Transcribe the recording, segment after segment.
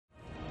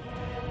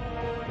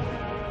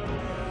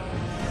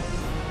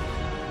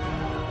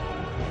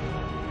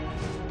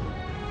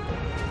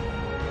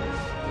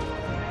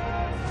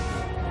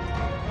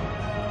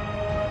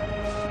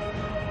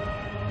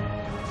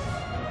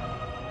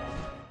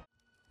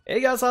Hey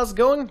guys, how's it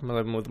going? I'm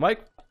Living with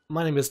Mike.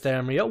 My name is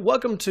Daria.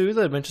 Welcome to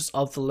the Adventures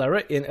of the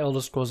Lara in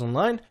Elder Scrolls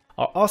Online.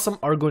 Our awesome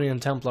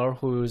Argonian Templar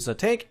who is a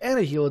tank and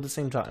a healer at the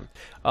same time.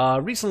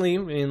 Recently,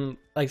 in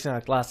like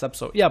last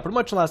episode, pretty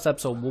much last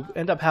episode, what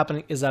ended up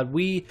happening is that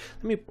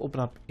let me open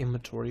up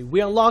inventory.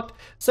 We unlocked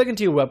second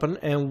tier weapon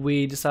and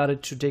we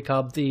decided to take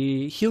up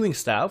the healing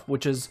staff,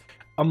 which is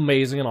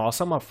amazing and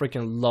awesome. I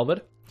freaking love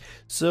it.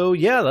 So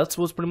yeah, that's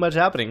what's pretty much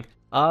happening.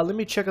 Let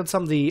me check on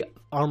some of the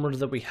armor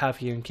that we have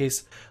here in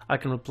case I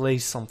can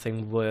replace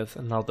something with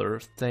another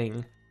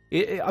thing.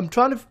 I'm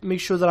trying to make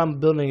sure that I'm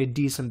building a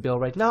decent build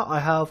right now.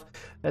 I have,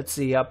 let's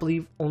see, I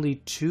believe only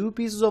 2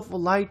 pieces of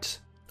light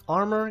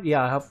armor.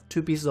 Yeah, I have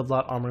 2 pieces of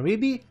light armor.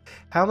 Maybe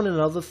having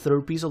another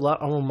 3rd piece of light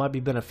armor might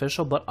be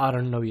beneficial, but I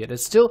don't know yet.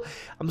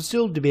 I'm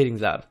still debating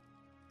that.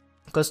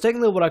 Because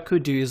technically what I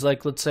could do is,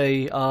 like, let's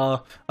say, I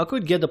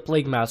could get the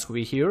Plague Mask over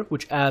here,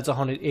 which adds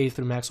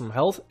 183 maximum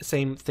health,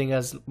 same thing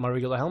as my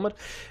regular helmet,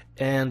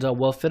 and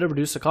will further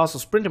reduce the cost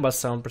of sprinting by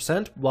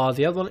 7%, while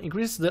the other one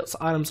increases this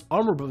item's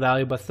armor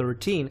value by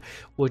 13,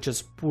 which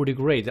is pretty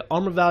great. The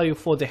armor value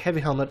for the heavy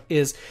helmet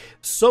is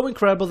so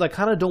incredible that I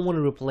kind of don't want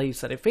to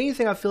replace it. If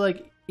anything, I feel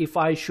like if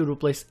I should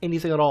replace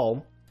anything at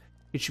all,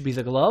 it should be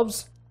the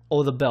gloves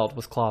or the belt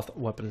with cloth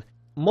weapon.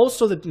 Most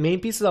of the main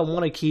pieces I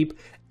want to keep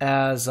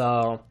as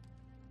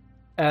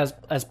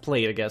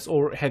plate, I guess,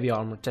 or heavy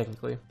armor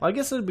technically. I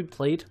guess it'd be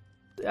plate.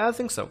 I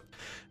think so.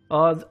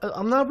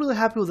 I'm not really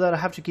happy with that. I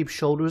have to keep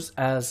shoulders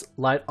as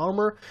light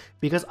armor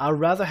because I'd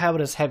rather have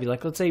it as heavy.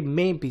 Like, let's say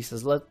main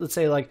pieces. Let's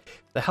say like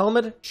the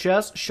helmet,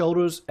 chest,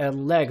 shoulders,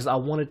 and legs. I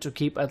wanted to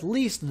keep at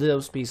least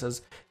those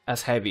pieces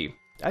as heavy.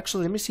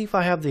 Actually, let me see if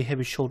I have the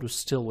heavy shoulders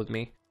still with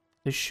me.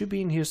 They should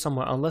be in here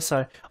somewhere, unless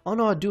I... Oh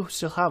no, I do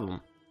still have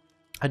them.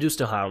 I do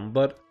still have them,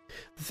 but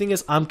the thing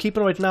is, I'm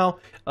keeping right now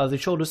the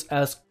shoulders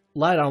as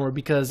light armor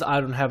because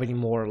I don't have any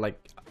more, like,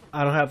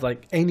 I don't have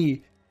like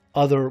any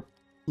other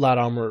light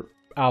armor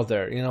out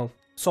there, you know.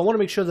 So I want to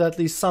make sure that at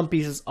least some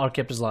pieces are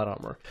kept as light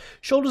armor.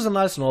 Shoulders are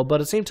nice and all, but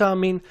at the same time,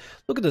 I mean,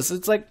 look at this.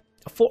 It's like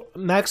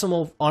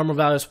maximum armor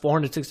value is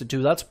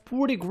 462. That's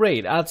pretty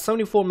great. At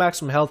 74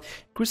 maximum health,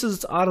 increases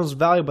its item's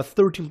value by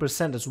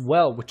 13% as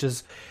well, which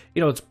is,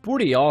 you know, it's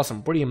pretty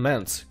awesome, pretty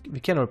immense.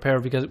 We can't repair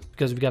because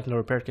we got no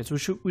repair kits. We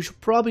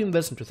should probably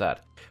invest into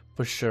that.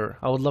 For sure,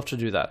 I would love to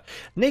do that.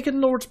 Naked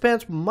Nords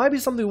pants might be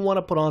something we want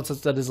to put on since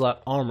that is light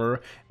armor.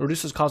 It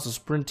reduces cost of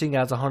sprinting,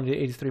 adds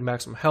 183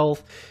 maximum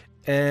health,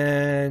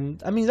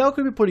 and I mean that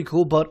could be pretty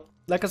cool. But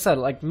like I said,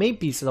 like main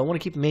pieces, I want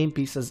to keep main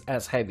pieces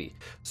as heavy.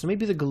 So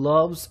maybe the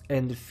gloves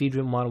and the feet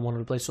we might want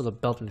to replace with the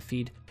belt and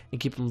feet and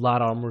keep them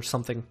light armor or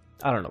something.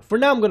 I don't know. For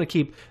now, I'm gonna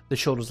keep the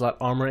shoulders light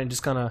armor and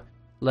just kind of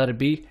let it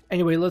be.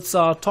 Anyway, let's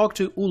talk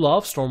to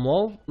Olaf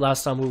Stormwall.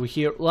 Last time we were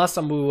here, last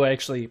time we were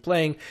actually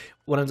playing,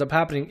 what ends up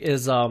happening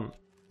is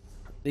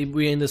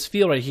we're in this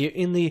field right here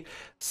in the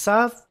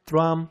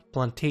Sathram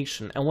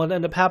plantation, and what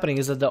ended up happening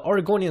is that the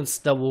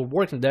Argonians that were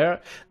working there,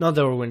 not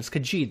the Argonians,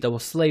 Khajiit, that were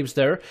slaves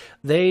there,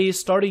 they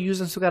started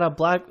using some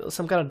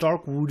kind of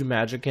dark voodoo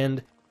magic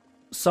and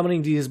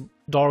summoning these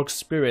dark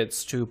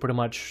spirits to pretty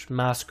much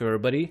massacre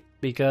everybody,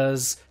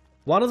 because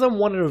one of them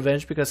wanted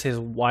revenge because his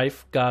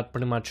wife got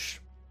pretty much,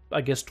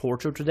 I guess,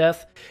 tortured to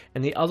death,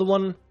 and the other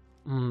one,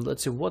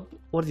 let's see, what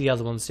are the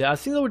other ones? Yeah, I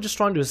think they were just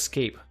trying to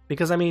escape,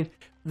 because I mean,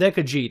 they're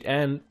Khajiit,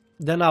 and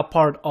they're not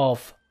part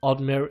of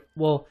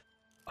well,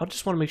 I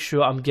just want to make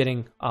sure I'm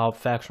getting our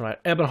faction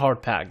right.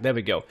 Ebonheart Pact, there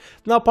we go.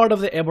 Not part of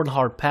the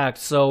Ebonheart Pact,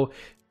 so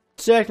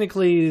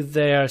technically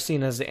they are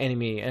seen as the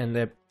enemy and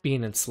they're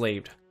being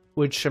enslaved,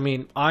 which, I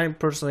mean, I'm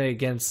personally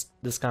against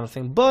this kind of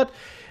thing, but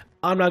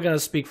I'm not going to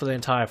speak for the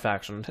entire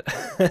faction.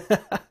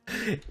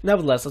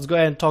 Nevertheless, let's go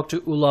ahead and talk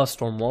to Olaf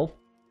Stormwall.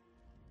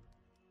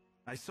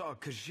 I saw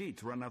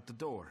Khajiit run out the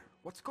door.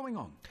 What's going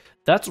on?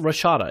 That's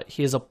Rashada.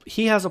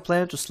 He has a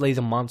plan to slay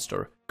the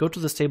monster. Go to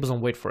the stables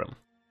and wait for him.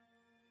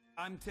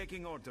 I'm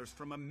taking orders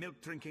from a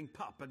milk-drinking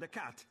pup and a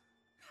cat.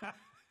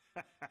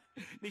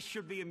 This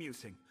should be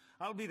amusing.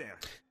 I'll be there.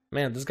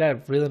 Man, this guy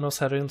really knows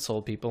how to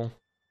insult people.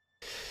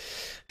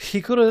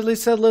 He could have at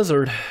least said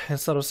lizard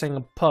instead of saying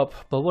a pup,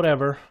 but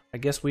whatever. I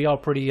guess we are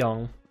pretty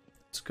young.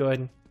 Let's go ahead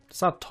and...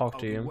 Let's not talk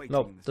to you.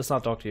 No, let's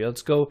not talk to you.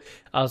 Let's go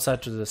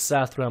outside to the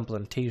Sathram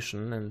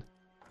plantation and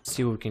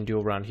see what we can do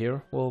around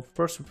here. Well,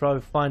 first we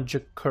probably find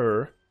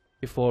Jakur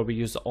before we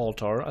use the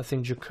altar. I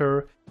think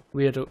Jakur,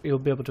 he'll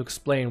be able to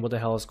explain what the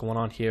hell is going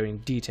on here in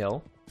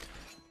detail.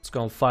 Let's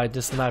go and fight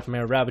this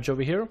Nightmare Ravage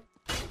over here.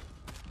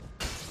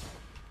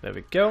 There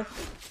we go.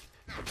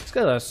 This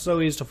guy is so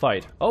easy to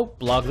fight. Oh,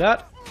 block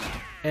that.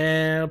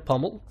 And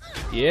pummel.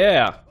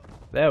 Yeah,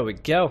 there we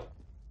go.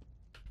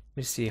 Let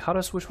me see, how do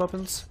I switch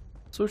weapons?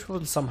 Switch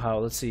weapons somehow,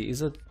 let's see,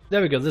 is it...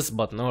 There we go, this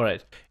button,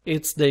 alright.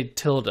 It's the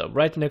tilde,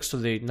 right next to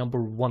the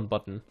number 1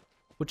 button.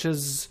 Which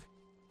is...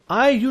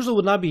 I usually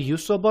would not be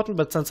used to a button,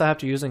 but since I have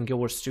to use it in Guild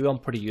Wars 2, I'm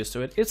pretty used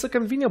to it. It's a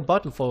convenient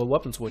button for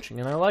weapon switching,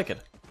 and I like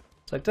it.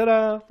 It's like,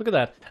 ta-da! Look at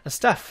that. A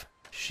staff.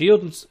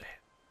 Shield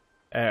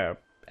and...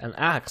 an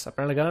axe.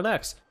 Apparently got an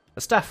axe.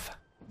 A staff.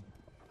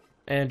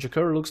 And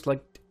Jakur looks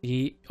like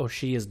he or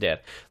she is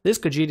dead. This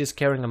Khajiit is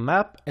carrying a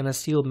map and a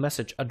sealed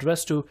message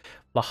addressed to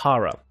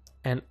Bahara.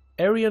 An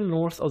area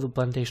north of the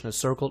plantation is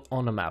circled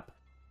on the map.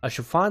 I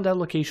should find that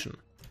location.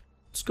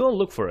 Let's go and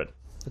look for it.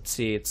 Let's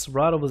see, it's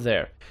right over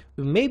there.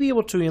 We may be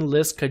able to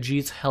enlist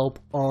Khajiit's help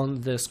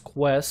on this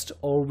quest,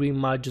 or we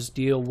might just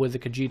deal with the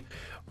Khajiit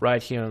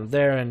right here and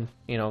there and,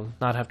 you know,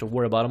 not have to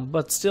worry about them.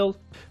 But still,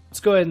 let's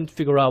go ahead and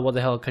figure out what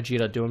the hell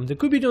Khajiit are doing. They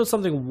could be doing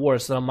something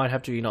worse that I might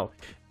have to, you know,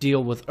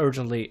 deal with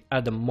urgently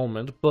at the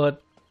moment.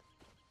 But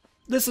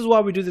this is why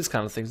we do these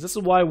kind of things. This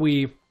is why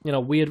we, you know,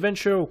 we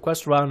adventure, we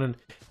quest around and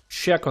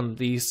check on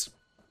these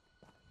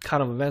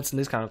kind of events and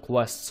these kind of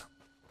quests.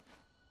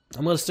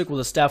 I'm gonna stick with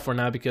the staff for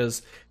now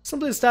because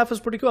simply the staff is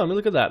pretty cool. I mean,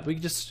 look at that. We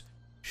just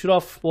shoot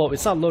off, well,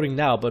 it's not loading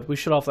now, but we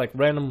shoot off like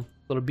random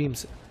little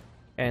beams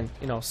and,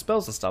 you know,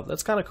 spells and stuff.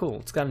 That's kind of cool.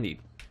 It's kind of neat.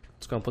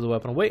 Let's go and put the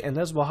weapon away, and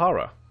there's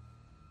Bahara.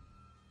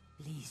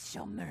 Please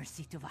show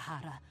mercy to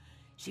Bahara.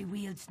 She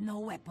wields no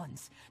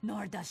weapons,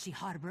 nor does she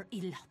harbor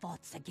ill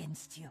thoughts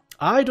against you.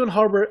 I don't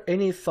harbor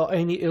any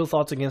ill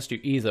thoughts against you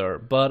either,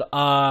 but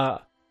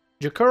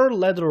Jakar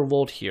led the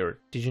revolt here.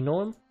 Did you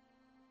know him?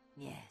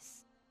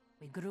 Yes,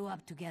 we grew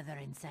up together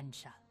in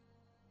Sencha.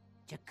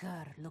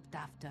 Jakar looked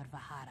after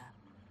Bahara.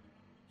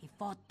 He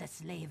fought the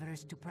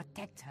slavers to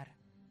protect her.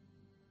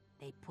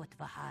 They put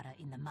Bahara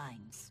in the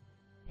mines,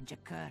 and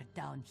Jakar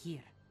down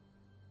here.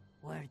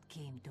 Word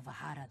came to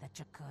Bahara that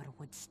Jakar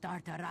would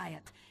start a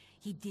riot.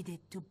 He did it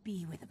to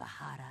be with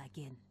Bahara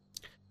again.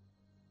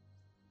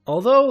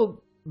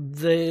 Although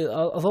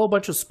a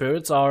bunch of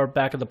spirits are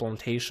back at the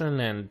plantation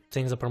and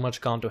things have pretty much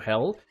gone to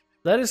hell,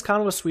 that is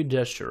kind of a sweet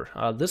gesture.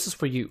 This is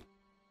for you.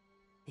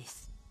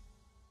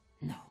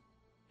 No.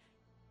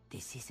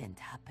 This isn't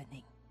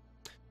happening.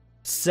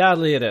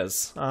 Sadly it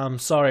is. I'm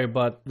sorry,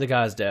 but the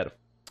guy's dead.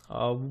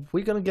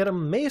 We're gonna get a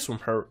mace from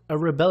her, a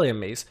rebellion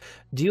mace.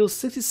 Deals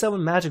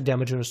 67 magic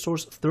damage and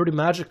restores 30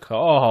 magic.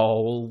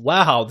 Oh,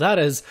 wow, that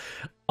is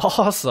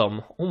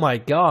awesome. Oh my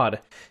god.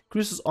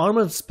 Increases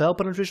armor and spell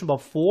penetration by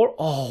 4.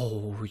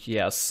 Oh,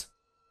 yes.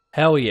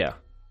 Hell yeah.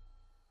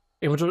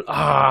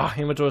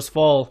 Inventories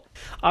fall.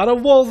 Out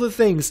of all the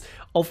things,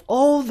 of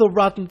all the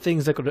rotten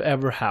things that could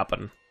ever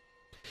happen.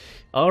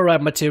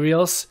 Alright,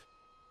 materials.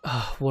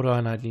 What do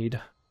I not need?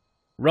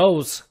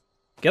 Rose.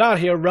 Get out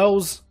here,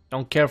 Rose.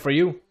 Don't care for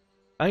you.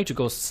 I need to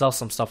go sell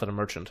some stuff at a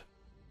merchant.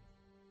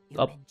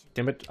 Oh,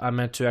 damn it. I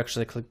meant to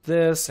actually click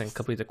this and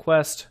complete the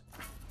quest.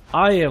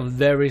 I am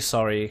very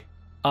sorry.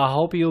 I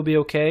hope you'll be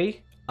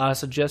okay. I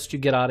suggest you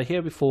get out of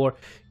here before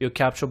you're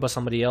captured by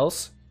somebody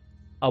else.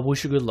 I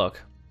wish you good luck.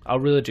 I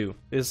really do.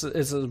 It's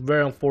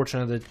very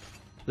unfortunate that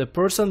the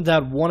person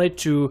that wanted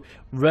to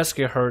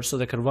rescue her so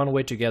they could run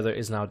away together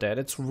is now dead.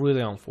 It's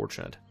really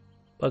unfortunate.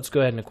 Let's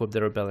go ahead and equip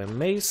the Rebellion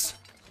Mace.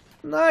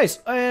 Nice!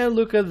 And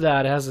look at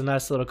that. It has a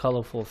nice little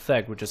colorful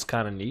effect, which is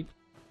kind of neat.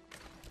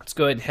 Let's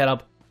go ahead and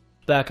head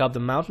back up the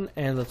mountain,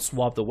 and let's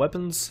swap the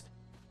weapons.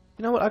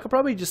 You know what? I could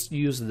probably just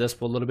use this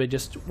for a little bit.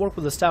 Just work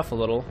with the staff a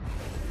little.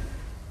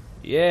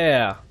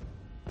 Yeah!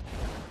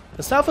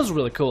 The staff is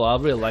really cool. I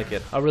really like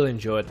it. I really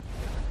enjoy it.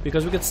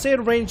 Because we can stay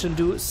at range and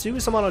do a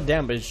serious amount of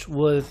damage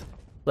with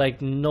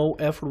like no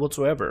effort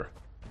whatsoever.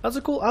 That's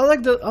a cool. I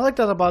like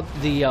that about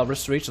the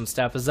restoration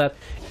staff, is that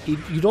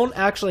you don't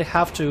actually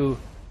have to,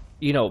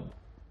 you know,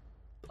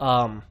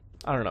 I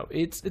don't know.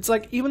 It's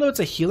like, even though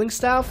it's a healing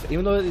staff,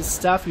 even though it's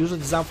staff usually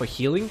designed for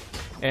healing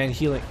and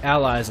healing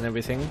allies and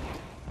everything,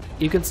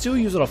 you can still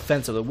use it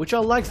offensively, which I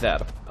like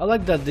that. I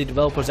like that the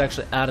developers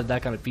actually added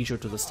that kind of feature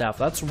to the staff.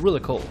 That's really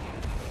cool.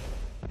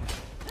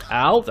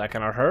 Ow, that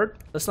kind of hurt.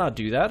 Let's not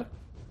do that.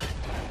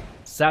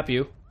 Zap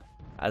you.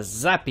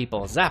 Zap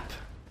people. Zap.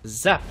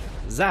 Zap.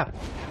 Zap.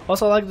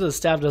 Also, I like that the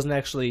staff doesn't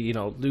actually, you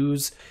know,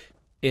 lose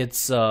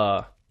its,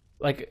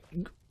 like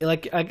I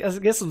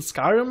guess in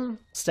Skyrim,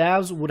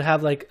 staves would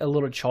have like a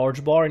little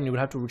charge bar and you would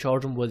have to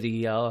recharge them with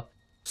the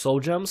soul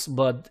gems,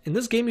 but in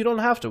this game you don't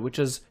have to, which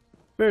is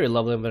very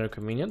lovely and very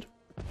convenient.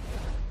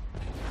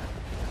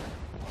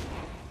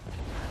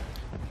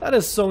 That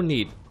is so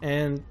neat.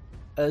 And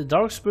a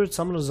dark spirit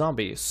summon a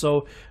zombie,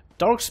 so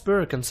dark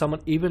spirit can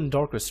summon even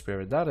darker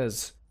spirit. That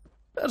is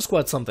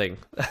quite something.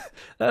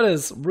 That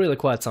is really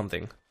quite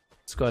something.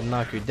 Let's go ahead and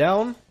knock you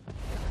down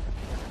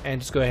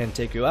and just go ahead and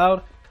take you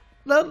out.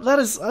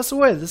 That's the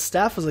way. This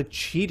staff is like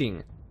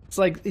cheating. It's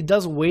like it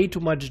does way too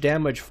much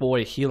damage for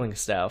a healing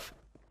staff.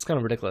 It's kind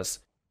of ridiculous.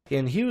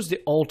 And here's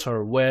the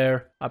altar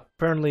where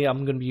apparently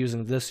I'm gonna be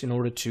using this in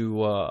order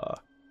to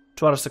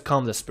try to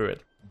succumb the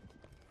spirit.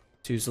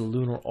 To use the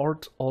lunar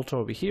altar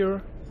over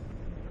here.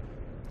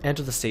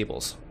 Enter the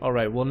stables.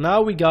 Alright, well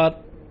now we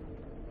got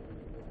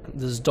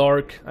this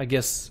dark, I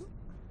guess,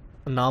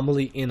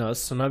 anomaly in us.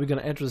 So now we're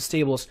gonna enter the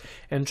stables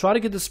and try to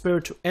get the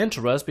spirit to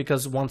enter us,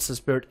 because once the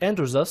spirit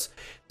enters us,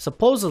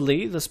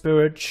 supposedly the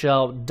spirit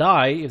shall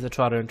die if they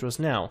try to enter us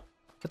now.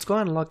 Let's go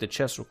ahead and lock the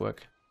chest real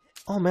quick.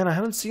 Oh man, I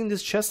haven't seen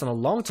this chest in a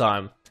long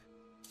time.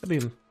 I've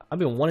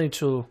been wanting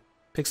to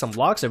pick some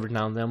locks every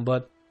now and then,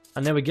 but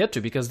I never get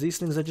to because these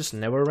things are just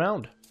never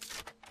around.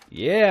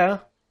 Yeah.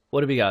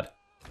 What do we got?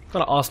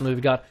 Kind of awesome.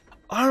 We got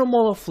Iron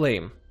Maul of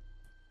Flame.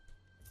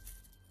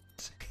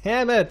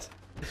 Damn it!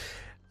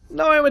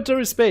 No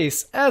inventory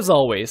space, as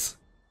always.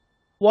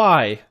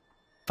 Why?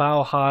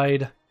 Foul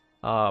hide,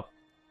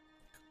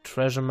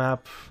 treasure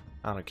map.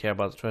 I don't care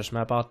about the treasure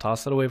map, I'll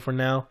toss it away for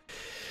now.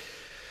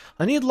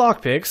 I need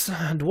lockpicks.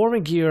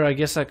 Dwarven gear, I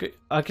guess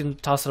I can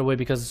toss it away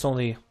because it's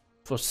only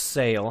for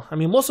sale. I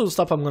mean, most of the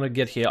stuff I'm gonna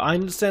get here, I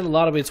understand a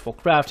lot of it's for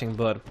crafting,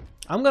 but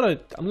I'm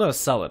gonna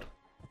sell it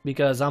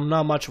because I'm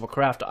not much of a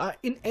crafter.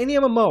 In any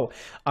MMO,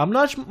 I'm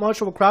not much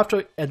of a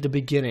crafter at the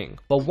beginning,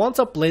 but once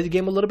I play the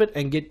game a little bit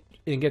and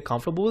get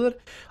comfortable with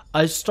it,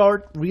 I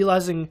start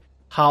realizing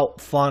how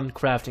fun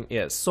crafting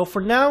is. So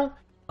for now,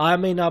 I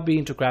may not be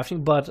into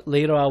crafting, but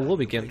later I will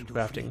begin into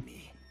crafting.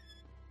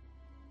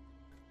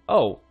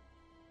 Oh.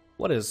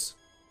 What is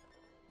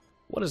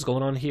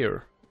going on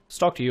here? Let's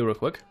talk to you real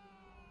quick.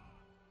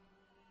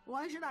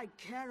 Why should I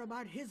care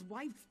about his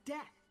wife's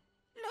death?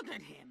 Look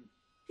at him.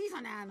 He's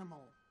an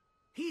animal.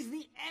 He's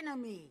the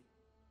enemy.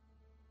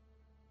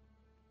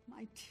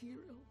 My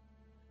Tyrell.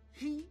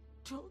 He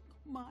took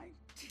my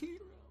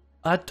Tyrell.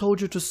 I told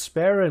you to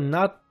spare him,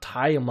 not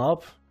tie him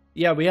up.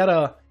 Yeah, we had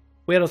a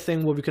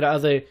thing where we could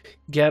either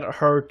get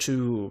her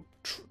to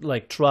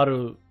try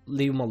to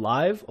leave him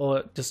alive,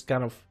 or just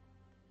kind of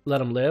let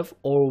him live,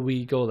 or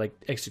we go like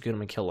execute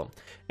him and kill him,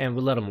 and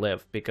we let him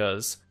live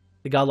because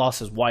the guy lost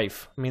his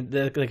wife. I mean,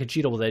 like a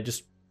cheat over there,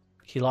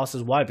 he lost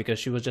his wife because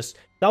she was just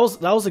that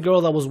was the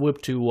girl that was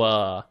whipped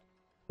to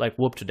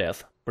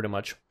death, pretty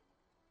much.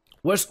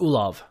 Where's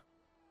Olav?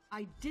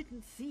 I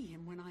didn't see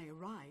him when I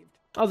arrived.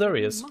 Oh, there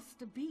he is. He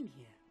must have been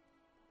here.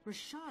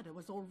 Rashada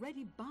was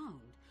already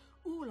bound.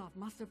 Olav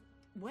must have...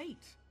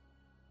 Wait.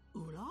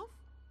 Olav?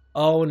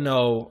 Oh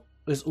no.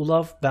 Is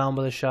Olav bound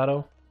by the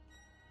shadow?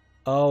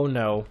 Oh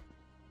no.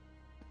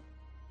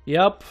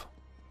 Yep.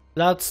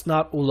 That's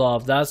not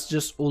Olav. That's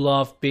just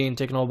Olav being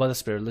taken over by the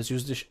spirit. Let's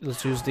use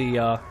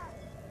the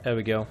there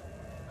we go.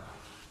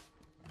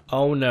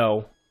 Oh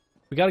no.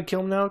 We gotta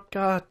kill him now?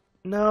 God,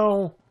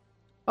 no.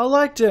 I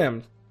liked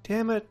him.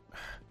 Damn it.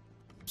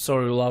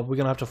 Sorry, Olav. We're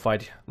gonna have to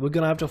fight. We're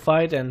gonna have to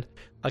fight, and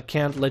I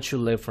can't let you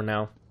live for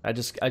now. I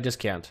just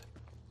can't.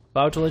 If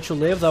I were to let you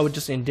live, that would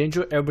just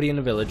endanger everybody in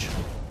the village,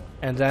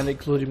 and then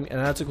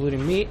that's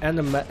including me and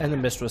the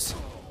mistress.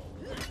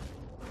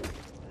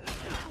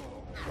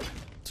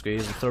 Let's go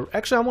use the third.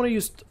 Actually, I want to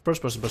use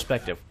first-person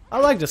perspective. I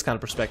like this kind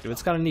of perspective.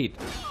 It's kind of neat.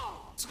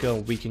 Let's go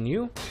weaken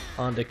you,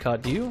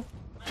 undercut you.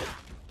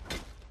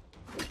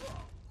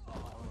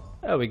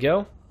 There we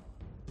go.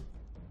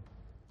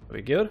 Are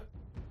we good?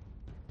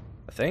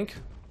 I think.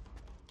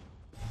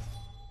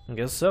 I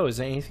guess so. Is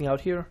there anything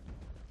out here?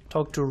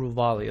 Talk to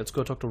Ruvali. Let's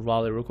go talk to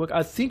Ruvali real quick.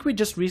 I think we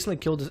just recently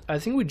killed. I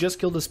think we just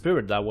killed the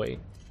spirit that way,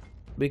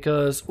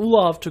 because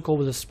Olav took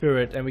over the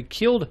spirit, and we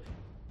killed.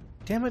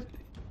 Damn it!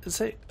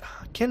 I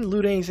can't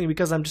loot anything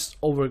because I'm just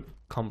over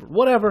encumbered.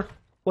 Whatever.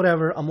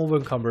 I'm over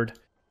encumbered.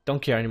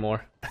 Don't care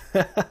anymore.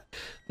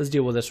 Let's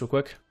deal with this real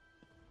quick.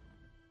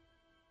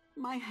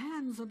 My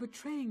hands are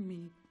betraying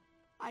me.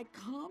 I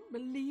can't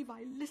believe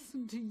I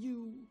listened to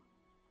you.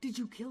 Did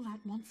you kill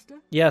that monster?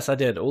 Yes, I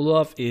did.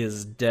 Olaf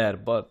is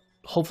dead, but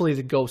hopefully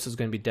the ghost is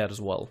going to be dead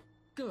as well.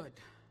 Good.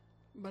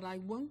 But I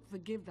won't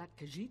forgive that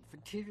Khajiit for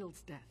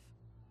Tyrell's death.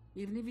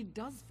 Even if he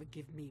does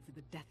forgive me for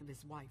the death of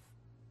his wife.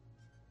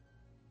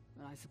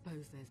 But I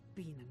suppose there's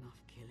been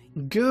enough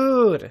killing.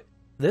 Good!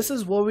 This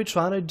is what we're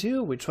trying to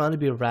do. We're trying to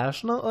be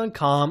rational and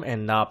calm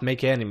and not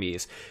make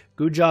enemies.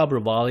 Good job,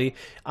 Ruvali.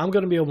 I'm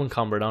going to be over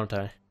encumbered, aren't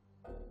I?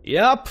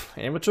 Yep,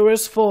 inventory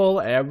is full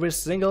every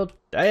single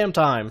damn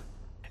time.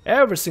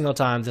 Every single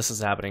time this is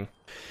happening.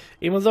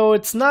 Even though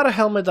it's not a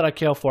helmet that I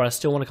care for, I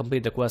still want to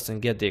complete the quest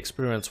and get the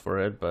experience for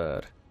it,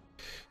 but...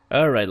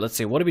 Alright, let's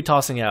see, what are we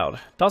tossing out?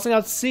 Tossing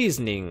out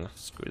seasoning.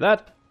 Screw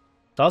that.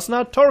 Tossing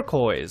out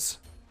turquoise.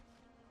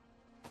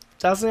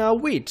 Tossing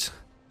out wheat.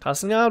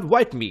 Tossing out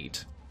white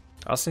meat.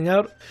 Tossing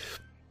out...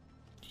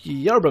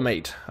 yerba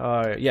mate.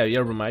 Yeah,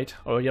 yerba mate.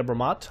 Or yerba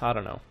mat. I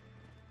don't know.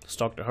 Let's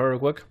talk to her real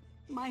quick.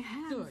 My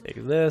hand.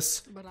 Take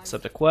this.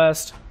 Accept the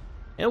quest.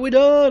 And we're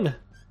done!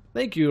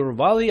 Thank you,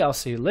 Ruvali. I'll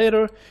see you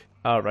later.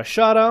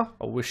 Rashada,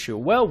 I wish you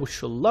well.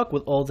 Wish you luck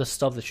with all the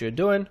stuff that you're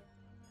doing.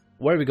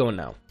 Where are we going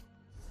now?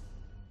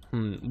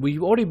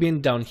 We've already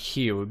been down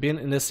here. We've been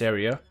in this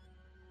area.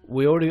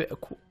 We already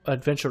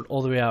adventured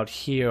all the way out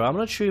here. I'm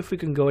not sure if we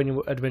can go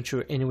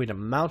adventure anywhere in the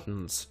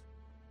mountains.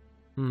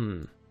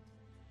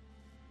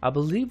 I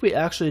believe we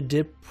actually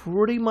did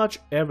pretty much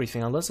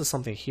everything, unless there's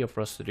something here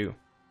for us to do.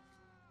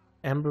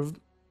 Amber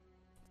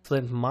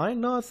Flint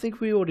Mine? No, I think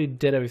we already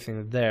did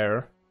everything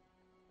there.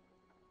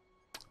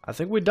 I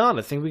think we're done.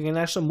 I think we can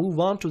actually move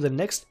on to the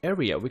next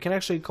area. We can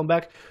actually come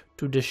back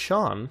to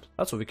Deshaun.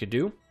 That's what we could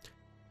do.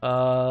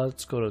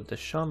 Let's go to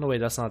Deshaun. No, wait,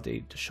 that's not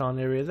the Deshaun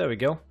area. There we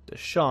go.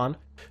 Deshaun.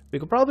 We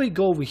could probably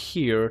go over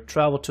here,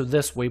 travel to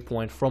this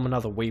waypoint from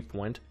another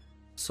waypoint.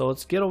 So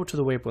let's get over to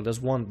the waypoint. There's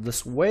one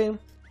this way.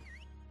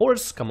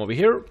 Horse, come over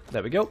here.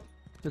 There we go.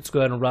 Let's go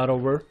ahead and route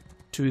over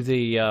to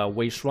the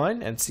way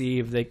shrine and see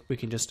if we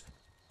can just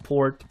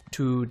port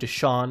to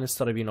Deshaun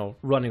instead of, you know,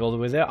 running all the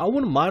way there. I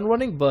wouldn't mind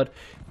running, but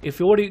if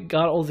we already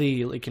got all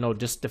the, like, you know,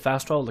 just the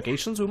fast travel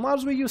locations, we might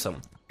as well use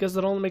them. Because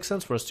that only makes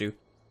sense for us to.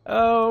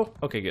 Oh,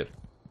 okay, good.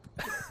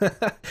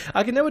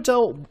 I can never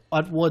tell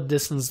at what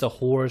distance the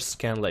horse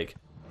can, like,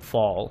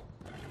 fall.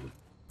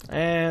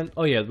 And,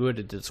 oh yeah, we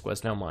already did this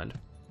quest, never mind.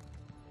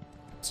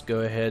 Let's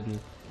go ahead and,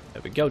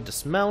 there we go,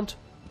 dismount.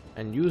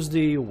 And use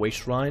the way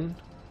shrine.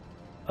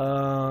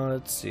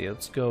 Let's see,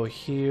 let's go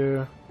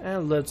here.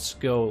 And let's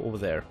go over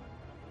there.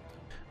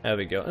 There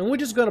we go. And we're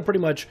just gonna pretty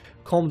much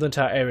comb the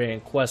entire area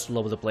and quest all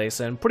over the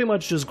place. And pretty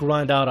much just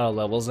grind out our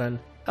levels and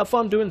have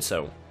fun doing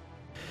so.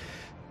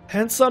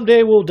 And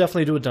someday we'll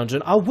definitely do a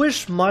dungeon. I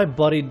wish my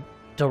buddy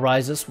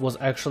Darisus was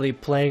actually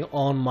playing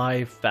on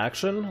my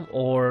faction.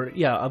 Or,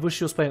 yeah, I wish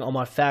he was playing on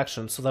my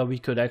faction so that we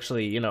could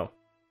actually, you know,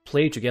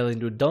 play together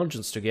and do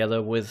dungeons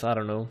together with, I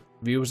don't know,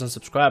 viewers and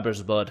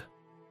subscribers. But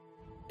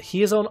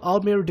he is on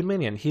Aldmere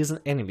Dominion. He is an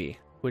enemy,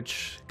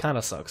 which kind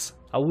of sucks.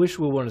 I wish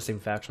we were in the same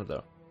faction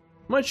though.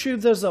 I'm not sure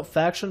if there's a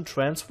faction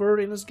transfer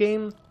in this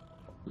game,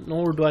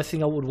 nor do I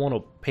think I would want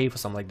to pay for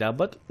something like that.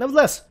 But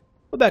nevertheless,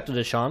 we're back to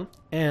Deshaun,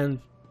 and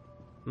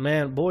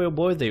man, boy oh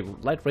boy, the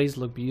light rays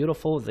look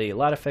beautiful, the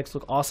light effects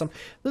look awesome.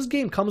 This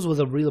game comes with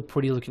a really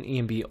pretty looking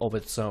ENB of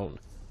its own.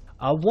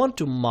 I want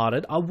to mod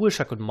it. I wish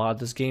I could mod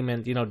this game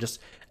and, you know, just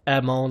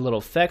add my own little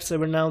effects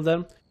every now and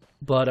then.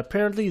 But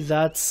apparently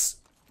that's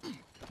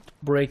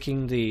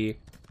breaking the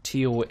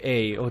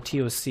TOA or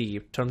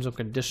TOC, terms of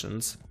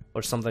conditions,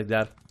 or something like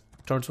that.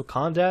 Terms of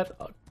conduct,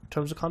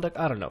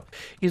 I don't know.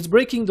 It's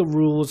breaking the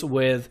rules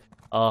with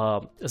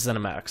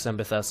ZeniMax and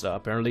Bethesda,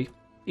 apparently.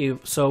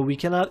 So we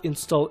cannot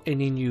install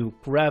any new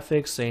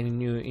graphics, any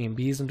new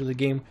ENBs into the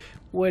game,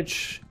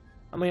 which,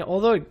 I mean,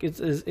 although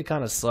it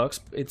kind of sucks,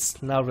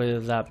 it's not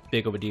really that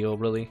big of a deal,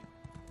 really.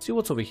 Let's see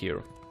what's over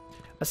here.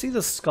 I see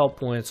the skull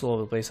points all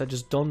over the place. I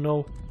just don't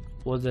know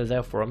what they're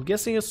there for. I'm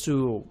guessing it's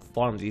to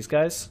farm these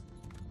guys.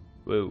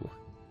 Whoa.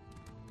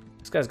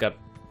 This guy's got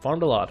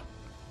farmed a lot.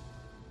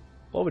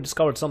 Oh, we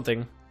discovered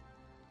something.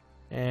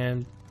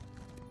 And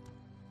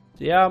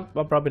yeah,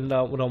 I probably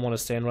don't want to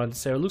stand right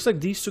there. It looks like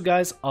these two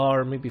guys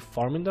are maybe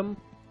farming them.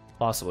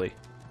 Possibly.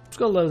 Just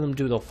gonna let them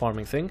do the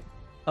farming thing.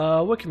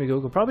 Where can we go?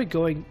 We're probably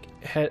going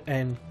ahead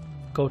and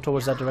go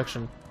towards that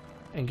direction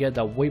and get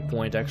that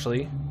waypoint,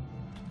 actually.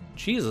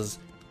 Jesus,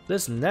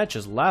 this netch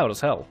is loud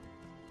as hell.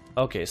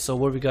 Okay, so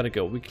where we gotta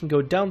go? We can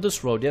go down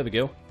this road. There we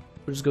go.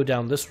 We'll just go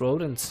down this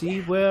road and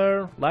see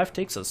where life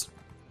takes us.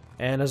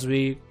 And as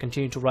we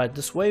continue to ride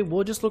this way,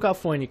 we'll just look out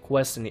for any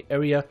quests in the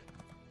area,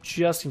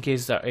 just in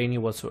case there are any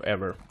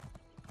whatsoever.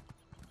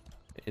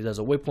 There's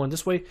a waypoint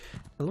this way.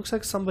 It looks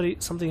like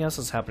something else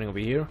is happening over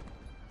here.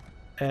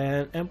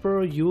 And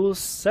Emperor Yule's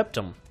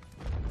Septum.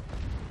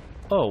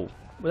 Oh,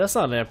 but that's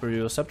not an Emperor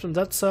Yule's Septum.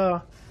 That's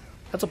a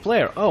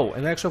player. Oh,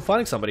 and actually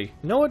finding somebody.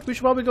 You know what? We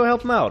should probably go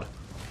help him out.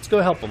 Let's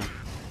go help him.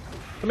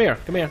 Come here,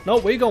 come here. No,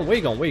 where you going? Where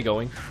you going? Where you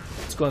going?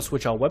 Let's go and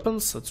switch our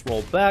weapons. Let's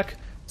roll back,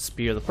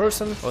 spear the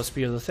person or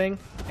spear the thing,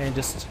 and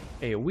just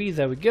AoE.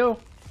 There we go.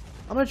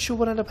 I'm not sure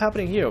what ended up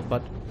happening here,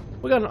 but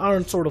we got an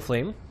Iron Sword of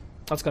Flame.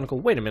 That's gonna go.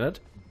 Wait a minute.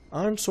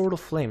 Iron Sword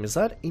of Flame. Is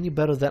that any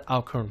better than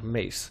our current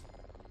mace?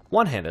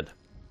 One-handed.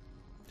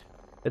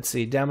 Let's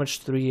see.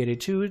 Damage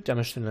 382,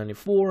 damage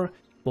 394,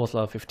 both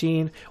level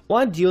 15.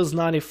 One deals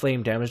 90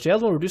 flame damage. The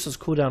other one reduces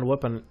cooldown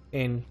weapon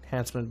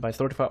enhancement by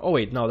 35. Oh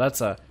wait, no,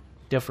 that's a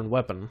different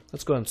weapon.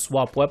 Let's go and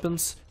swap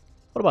weapons.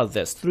 What about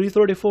this?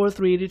 334,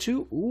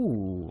 382?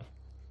 Ooh.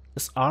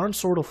 This Iron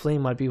Sword of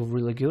Flame might be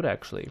really good,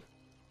 actually.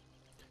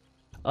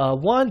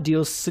 One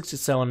deals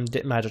 67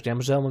 magic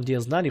damage, the other one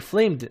deals 90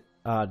 flame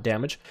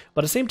damage,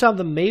 but at the same time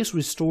the mace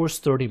restores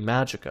 30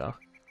 magicka.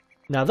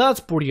 Now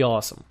that's pretty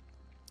awesome.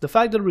 The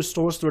fact that it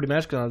restores 30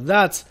 magicka,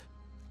 that's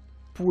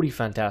pretty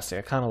fantastic.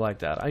 I kind of like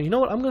that. You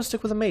know what? I'm going to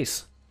stick with the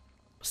mace.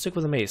 Stick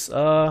with the mace.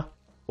 Where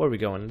are we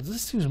going?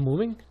 This thing's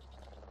moving?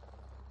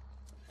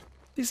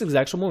 These things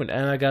actually moving.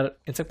 And I got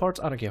insect parts.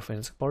 I don't care for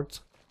insect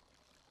parts.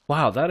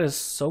 Wow, that is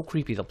so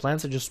creepy. The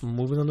plants are just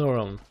moving on their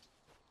own.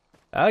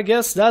 I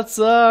guess that's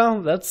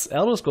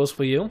Elder Scrolls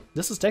for you.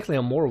 This is technically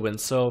a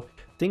Morrowind, so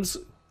things,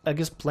 I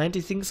guess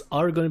planty things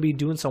are going to be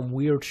doing some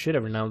weird shit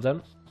every now and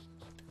then.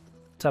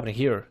 What's happening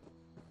here?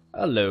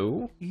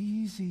 Hello?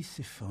 Easy,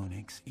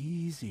 Siphonix,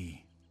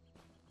 easy.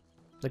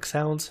 Like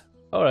sounds?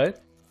 Alright.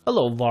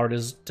 Hello,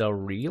 Vardis the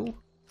Real.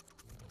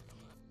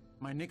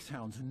 My Nyx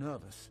hounds are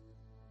nervous.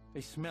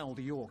 They smell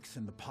the orcs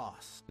in the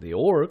pass. The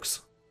orcs?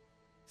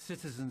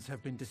 Citizens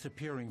have been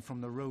disappearing from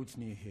the roads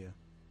near here.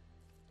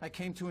 I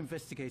came to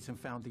investigate and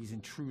found these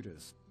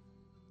intruders.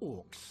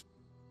 Orcs.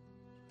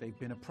 They've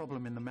been a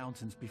problem in the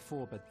mountains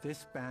before, but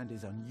this band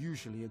is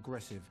unusually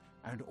aggressive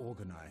and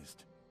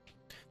organized.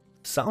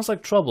 Sounds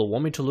like trouble.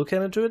 Want me to look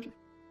into it?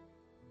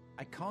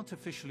 I can't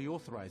officially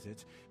authorize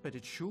it, but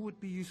it sure would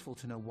be useful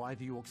to know why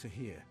the orcs are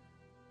here.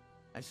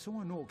 I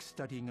saw an orc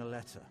studying a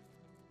letter.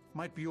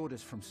 Might be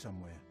orders from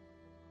somewhere.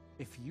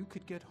 If you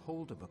could get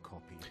hold of a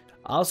copy...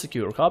 I'll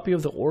secure a copy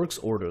of the orc's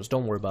orders.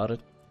 Don't worry about it.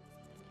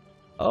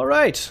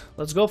 Alright,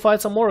 let's go fight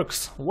some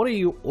orcs. What are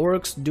you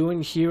orcs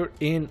doing here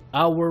in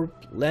our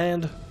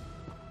land?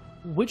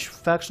 Which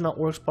faction are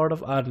orcs part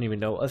of? I don't even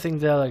know. I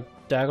think they're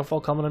like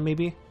Daggerfall Covenant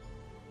maybe?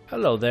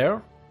 Hello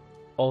there,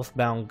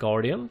 Oathbound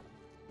Guardian.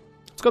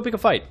 Let's go pick a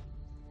fight.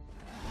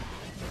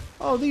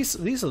 Oh, these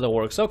are the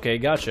orcs. Okay,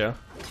 gotcha.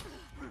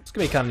 It's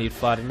gonna be kind of neat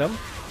fighting them.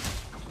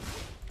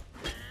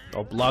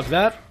 I'll block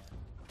that.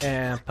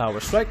 And power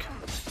strike.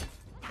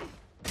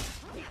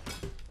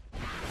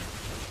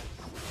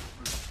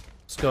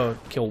 Let's go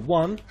kill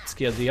one. Let's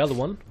get the other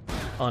one.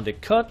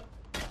 Undercut.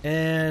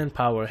 And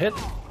power hit.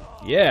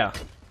 Yeah.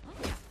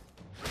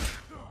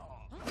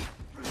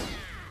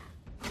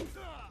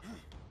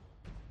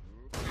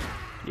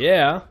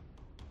 Yeah.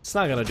 It's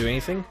not gonna do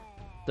anything.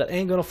 That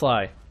ain't gonna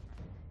fly. I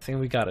think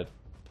we got it.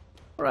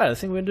 Alright, I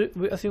think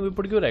we're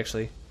pretty good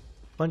actually.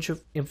 Bunch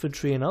of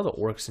infantry and other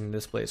orcs in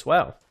this place.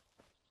 Wow.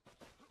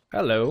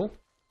 Hello.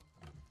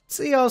 Let's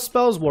see how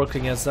spells work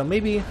against them.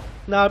 Maybe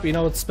not, you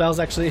know, spells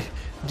actually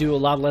do a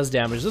lot less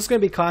damage. This is gonna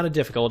be kind of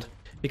difficult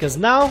because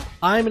now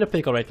I'm in a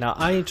pickle right now.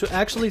 I need to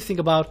actually think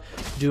about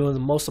doing the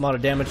most amount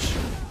of damage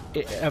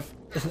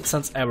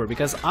since ever,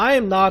 because I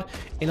am not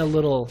in a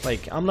little,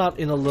 like, I'm not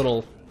in a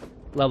little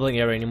leveling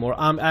area anymore.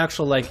 I'm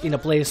actually like in a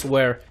place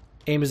where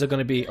enemies are going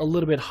to be a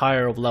little bit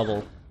higher of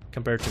level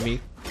compared to me.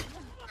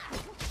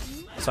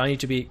 So I need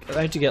to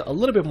get a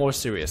little bit more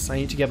serious. I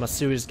need to get my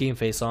serious game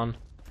face on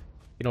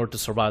in order to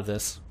survive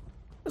this.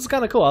 It's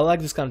kind of cool. I like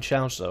this kind of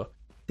challenge though.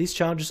 These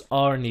challenges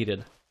are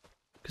needed.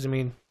 Because I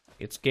mean,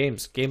 it's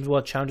games. Games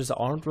with challenges that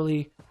aren't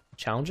really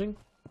challenging.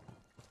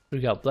 We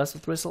got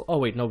Blessed Bristle. Oh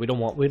wait, no, we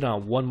don't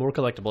have one more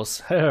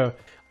collectibles.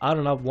 I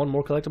don't have one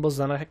more collectibles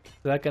than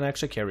I can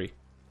actually carry.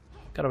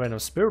 Got a random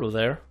spirit over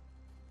there.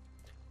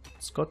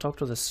 Let's go talk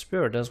to the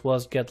spirit as well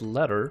as get the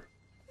letter.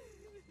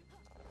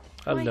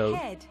 Hello. My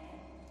head.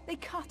 They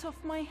cut off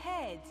my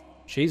head.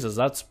 Jesus,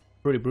 that's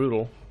pretty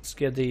brutal. Let's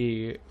get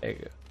the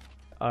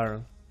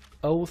Iron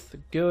Oath.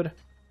 Good.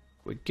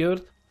 We're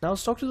good. Now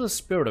let's talk to the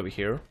spirit over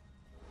here.